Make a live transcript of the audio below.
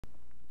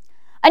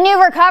A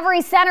new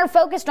recovery center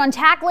focused on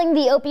tackling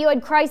the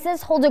opioid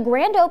crisis holds a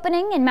grand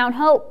opening in Mount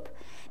Hope.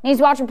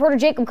 Newswatch reporter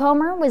Jacob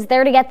Comer was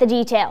there to get the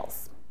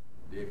details.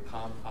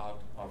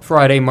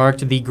 Friday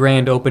marked the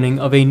grand opening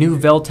of a new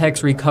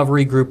Veltex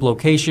Recovery Group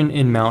location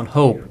in Mount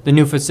Hope. The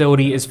new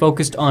facility is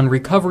focused on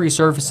recovery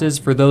services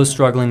for those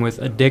struggling with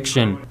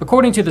addiction.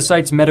 According to the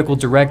site's medical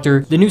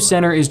director, the new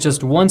center is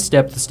just one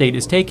step the state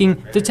is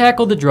taking to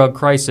tackle the drug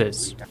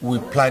crisis. We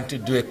plan to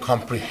do a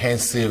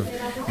comprehensive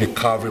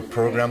recovery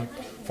program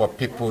for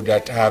people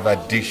that have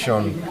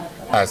addiction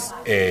as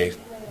a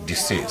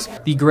disease.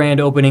 The grand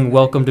opening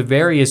welcomed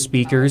various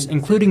speakers,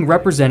 including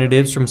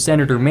representatives from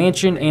Senator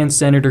Manchin and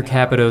Senator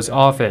Capito's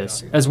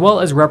office, as well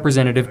as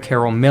Representative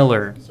Carol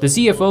Miller. The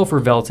CFO for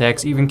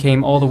Veltex even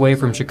came all the way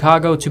from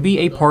Chicago to be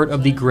a part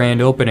of the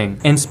grand opening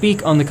and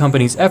speak on the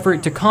company's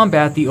effort to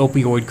combat the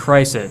opioid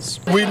crisis.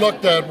 We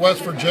looked at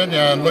West Virginia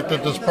and looked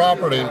at this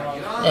property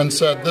and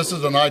said this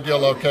is an ideal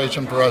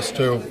location for us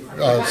to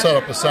set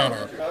up a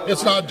center.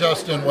 It's not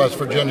just in West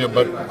Virginia,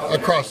 but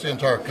across the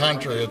entire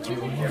country.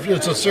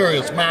 It's a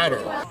serious matter.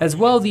 As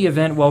well, the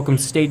event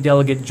welcomed State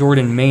Delegate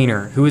Jordan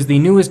Maynor, who is the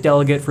newest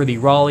delegate for the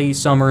Raleigh,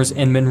 Summers,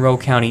 and Monroe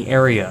County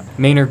area.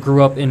 Maynor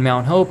grew up in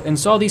Mount Hope and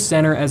saw the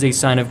center as a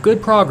sign of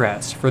good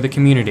progress for the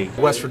community.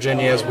 West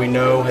Virginia, as we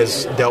know,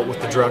 has dealt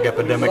with the drug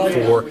epidemic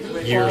for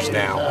years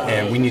now,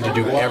 and we need to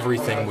do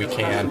everything we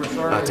can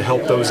to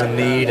help those in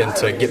need and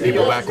to get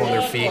people back on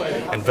their feet,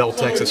 and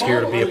Veltex is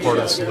here to be a part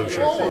of the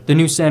solution. The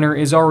new center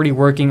is already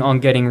working on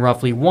getting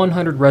roughly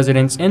 100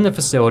 residents in the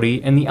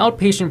facility, and the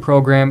outpatient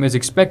program is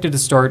expected to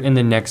start in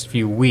the next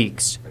few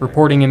weeks.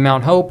 Reporting in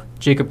Mount Hope,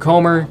 Jacob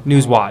Comer,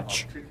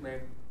 Newswatch.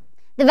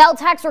 The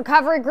Veltex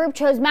Recovery Group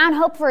chose Mount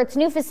Hope for its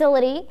new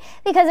facility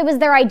because it was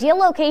their ideal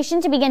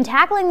location to begin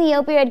tackling the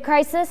opioid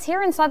crisis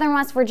here in southern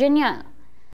West Virginia.